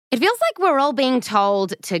It feels like we're all being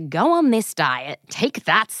told to go on this diet, take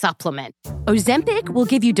that supplement. Ozempic will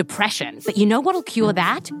give you depression, but you know what'll cure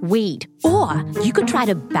that? Weed. Or you could try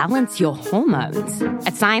to balance your hormones.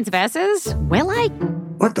 At Science Versus, we're like,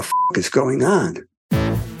 what the is going on?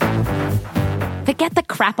 Forget the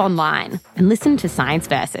crap online and listen to Science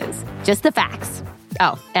Versus. Just the facts.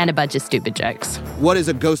 Oh, and a bunch of stupid jokes. What is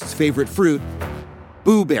a ghost's favorite fruit?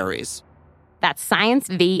 Blueberries. That's Science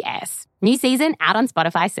VS. New season out on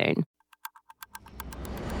Spotify soon.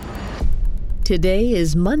 Today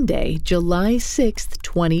is Monday, July 6th,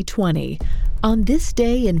 2020. On this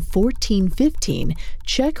day in 1415,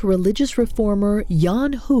 Czech religious reformer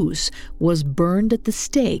Jan Hus was burned at the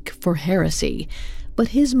stake for heresy. But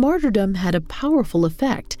his martyrdom had a powerful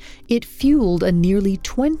effect. It fueled a nearly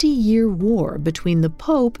 20-year war between the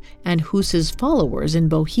Pope and Hus's followers in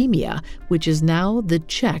Bohemia, which is now the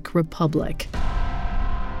Czech Republic.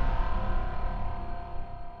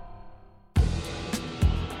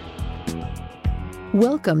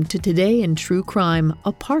 Welcome to Today in True Crime,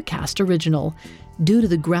 a Parcast original. Due to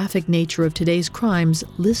the graphic nature of today's crimes,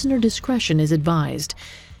 listener discretion is advised.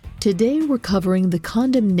 Today we're covering the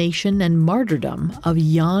condemnation and martyrdom of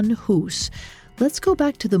Jan Hus. Let's go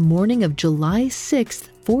back to the morning of July 6th,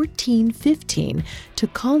 1415, to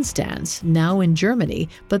Constance, now in Germany,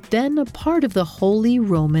 but then a part of the Holy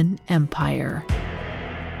Roman Empire.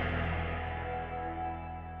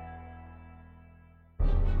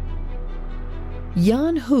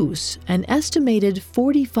 Jan Hus, an estimated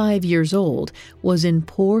 45 years old, was in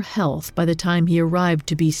poor health by the time he arrived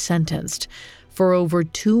to be sentenced. For over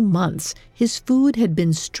 2 months, his food had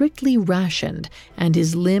been strictly rationed and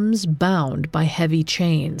his limbs bound by heavy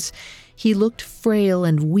chains. He looked frail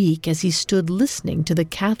and weak as he stood listening to the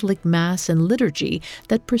Catholic Mass and liturgy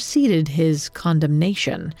that preceded his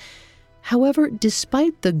condemnation. However,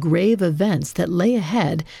 despite the grave events that lay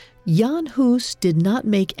ahead, Jan Hus did not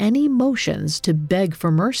make any motions to beg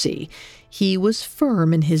for mercy. He was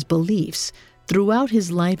firm in his beliefs. Throughout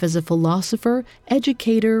his life as a philosopher,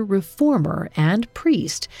 educator, reformer, and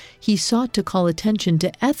priest, he sought to call attention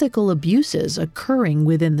to ethical abuses occurring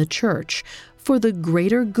within the Church for the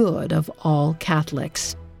greater good of all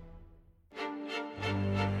Catholics.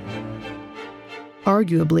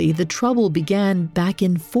 Arguably, the trouble began back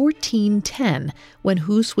in 1410, when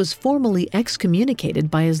Hus was formally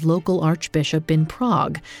excommunicated by his local archbishop in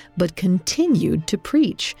Prague, but continued to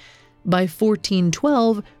preach. By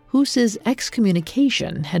 1412, Hus's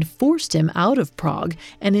excommunication had forced him out of Prague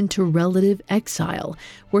and into relative exile,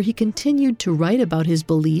 where he continued to write about his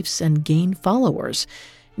beliefs and gain followers.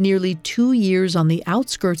 Nearly 2 years on the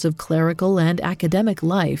outskirts of clerical and academic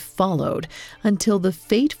life followed, until the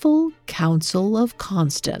fateful Council of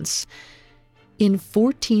Constance. In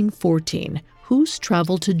 1414, Hus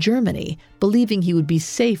traveled to Germany, believing he would be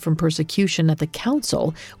safe from persecution at the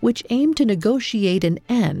council, which aimed to negotiate an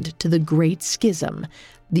end to the Great Schism,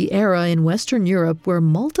 the era in Western Europe where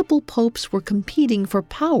multiple popes were competing for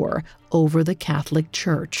power over the Catholic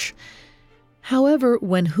Church. However,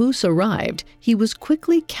 when Hus arrived, he was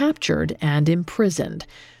quickly captured and imprisoned.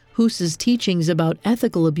 Hus's teachings about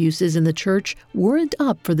ethical abuses in the Church weren't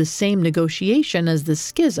up for the same negotiation as the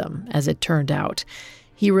schism, as it turned out.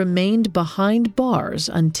 He remained behind bars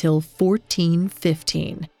until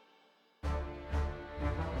 1415.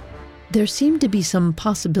 There seemed to be some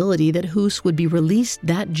possibility that Hus would be released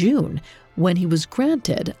that June, when he was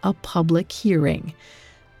granted a public hearing.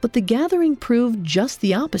 But the gathering proved just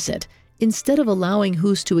the opposite. Instead of allowing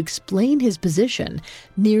Hus to explain his position,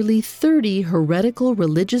 nearly 30 heretical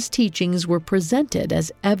religious teachings were presented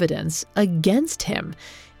as evidence against him.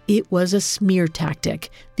 It was a smear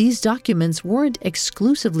tactic. These documents weren't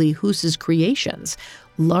exclusively Hus's creations.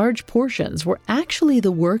 Large portions were actually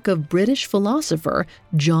the work of British philosopher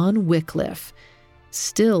John Wycliffe.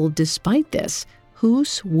 Still, despite this,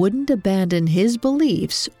 Hus wouldn't abandon his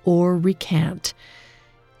beliefs or recant.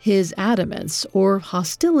 His adamance, or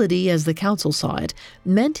hostility as the council saw it,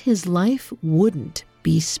 meant his life wouldn't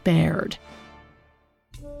be spared.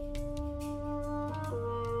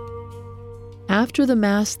 After the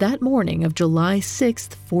Mass that morning of July 6,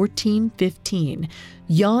 1415,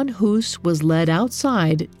 Jan Hus was led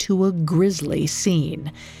outside to a grisly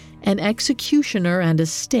scene. An executioner and a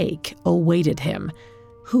stake awaited him.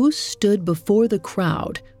 Hus stood before the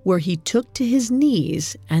crowd, where he took to his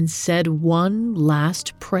knees and said one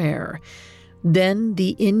last prayer. Then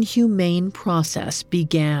the inhumane process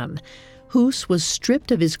began. Hus was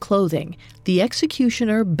stripped of his clothing. The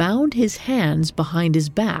executioner bound his hands behind his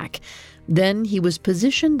back. Then he was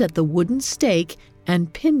positioned at the wooden stake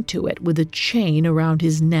and pinned to it with a chain around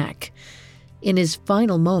his neck. In his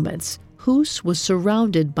final moments, Hus was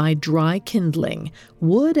surrounded by dry kindling,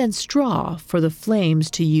 wood and straw for the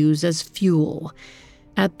flames to use as fuel.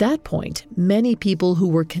 At that point, many people who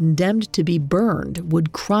were condemned to be burned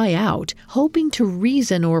would cry out, hoping to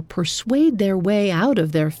reason or persuade their way out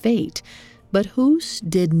of their fate. But Hus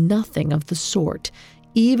did nothing of the sort.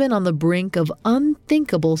 Even on the brink of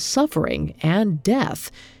unthinkable suffering and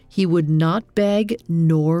death, he would not beg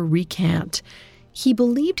nor recant. He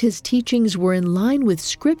believed his teachings were in line with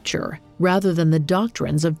Scripture rather than the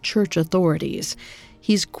doctrines of church authorities.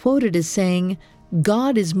 He's quoted as saying,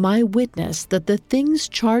 "God is my witness that the things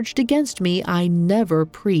charged against me I never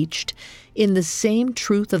preached. In the same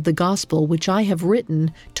truth of the gospel which I have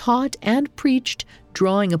written, taught, and preached,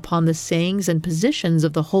 drawing upon the sayings and positions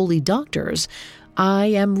of the holy doctors, I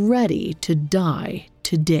am ready to die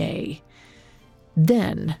today."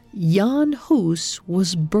 Then Jan Hus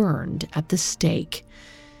was burned at the stake.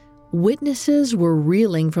 Witnesses were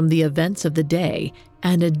reeling from the events of the day,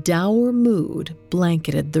 and a dour mood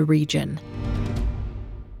blanketed the region.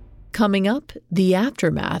 Coming up, the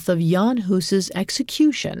aftermath of Jan Hus's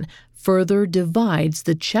execution further divides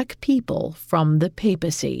the Czech people from the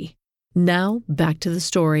papacy. Now, back to the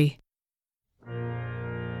story.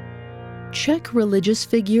 Czech religious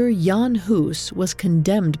figure Jan Hus was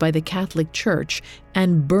condemned by the Catholic Church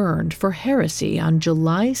and burned for heresy on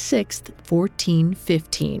July 6,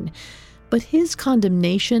 1415. But his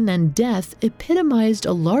condemnation and death epitomized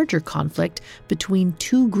a larger conflict between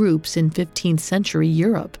two groups in 15th century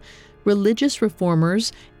Europe: religious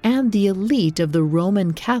reformers and the elite of the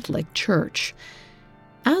Roman Catholic Church.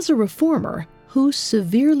 As a reformer, Hus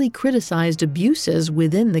severely criticized abuses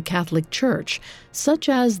within the Catholic Church, such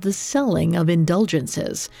as the selling of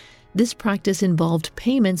indulgences. This practice involved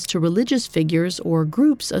payments to religious figures or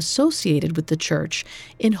groups associated with the Church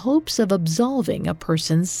in hopes of absolving a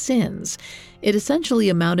person's sins. It essentially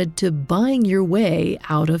amounted to buying your way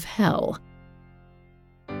out of hell.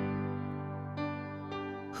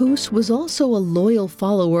 Hus was also a loyal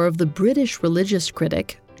follower of the British religious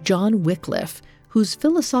critic John Wycliffe, whose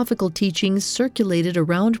philosophical teachings circulated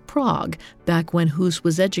around Prague back when Hus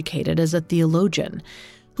was educated as a theologian.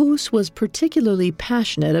 Hus was particularly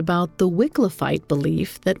passionate about the Wycliffite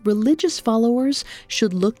belief that religious followers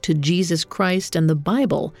should look to Jesus Christ and the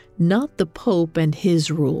Bible, not the Pope and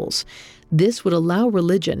his rules. This would allow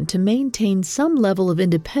religion to maintain some level of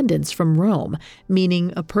independence from Rome,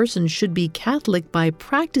 meaning a person should be Catholic by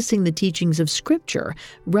practicing the teachings of Scripture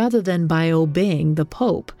rather than by obeying the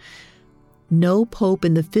Pope. No pope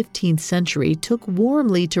in the 15th century took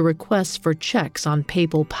warmly to requests for checks on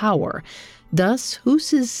papal power, thus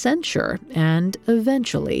Hus's censure and,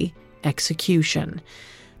 eventually, execution.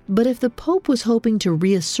 But if the pope was hoping to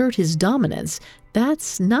reassert his dominance,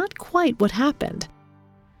 that's not quite what happened.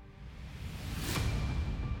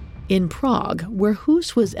 In Prague, where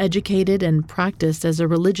Hus was educated and practiced as a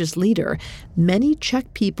religious leader, many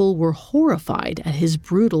Czech people were horrified at his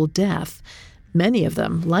brutal death. Many of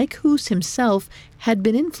them, like Hus himself, had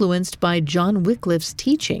been influenced by John Wycliffe's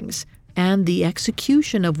teachings, and the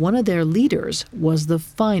execution of one of their leaders was the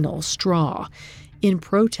final straw. In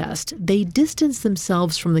protest, they distanced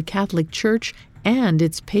themselves from the Catholic Church and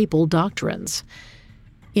its papal doctrines.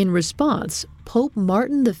 In response, Pope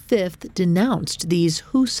Martin V denounced these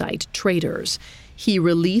Husite traitors. He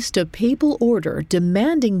released a papal order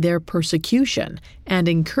demanding their persecution and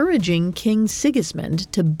encouraging King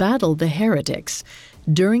Sigismund to battle the heretics.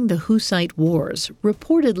 During the Husite Wars,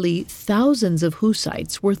 reportedly thousands of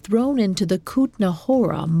Hussites were thrown into the Kutna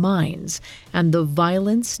Hora mines, and the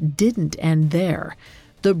violence didn't end there.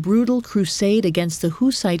 The brutal crusade against the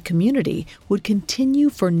Hussite community would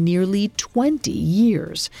continue for nearly 20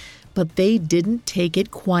 years, but they didn't take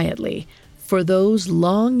it quietly. For those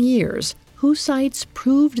long years, Hussites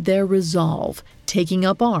proved their resolve, taking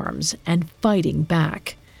up arms and fighting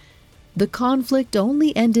back. The conflict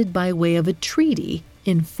only ended by way of a treaty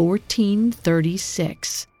in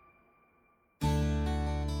 1436.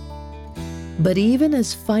 But even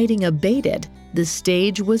as fighting abated, the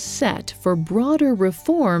stage was set for broader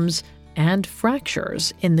reforms and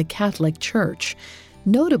fractures in the Catholic Church.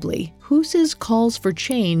 Notably, Hus's calls for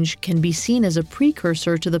change can be seen as a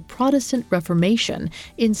precursor to the Protestant Reformation,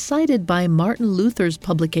 incited by Martin Luther's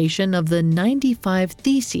publication of the 95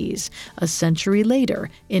 Theses a century later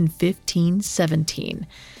in 1517.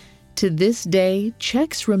 To this day,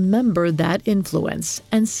 Czechs remember that influence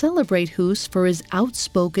and celebrate Hus for his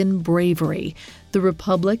outspoken bravery. The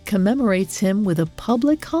Republic commemorates him with a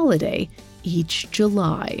public holiday each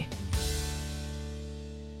July.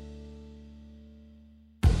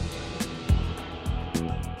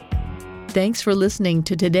 Thanks for listening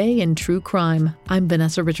to Today in True Crime. I'm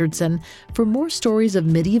Vanessa Richardson. For more stories of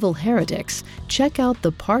medieval heretics, check out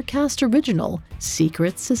the Parcast original,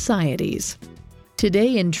 Secret Societies.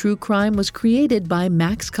 Today in True Crime was created by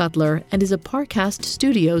Max Cutler and is a Parcast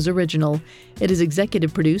Studios original. It is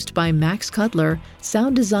executive produced by Max Cutler,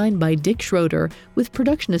 sound designed by Dick Schroeder, with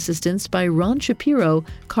production assistance by Ron Shapiro,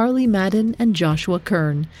 Carly Madden, and Joshua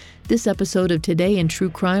Kern. This episode of Today in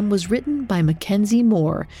True Crime was written by Mackenzie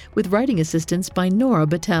Moore, with writing assistance by Nora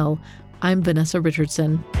Battelle. I'm Vanessa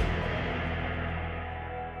Richardson.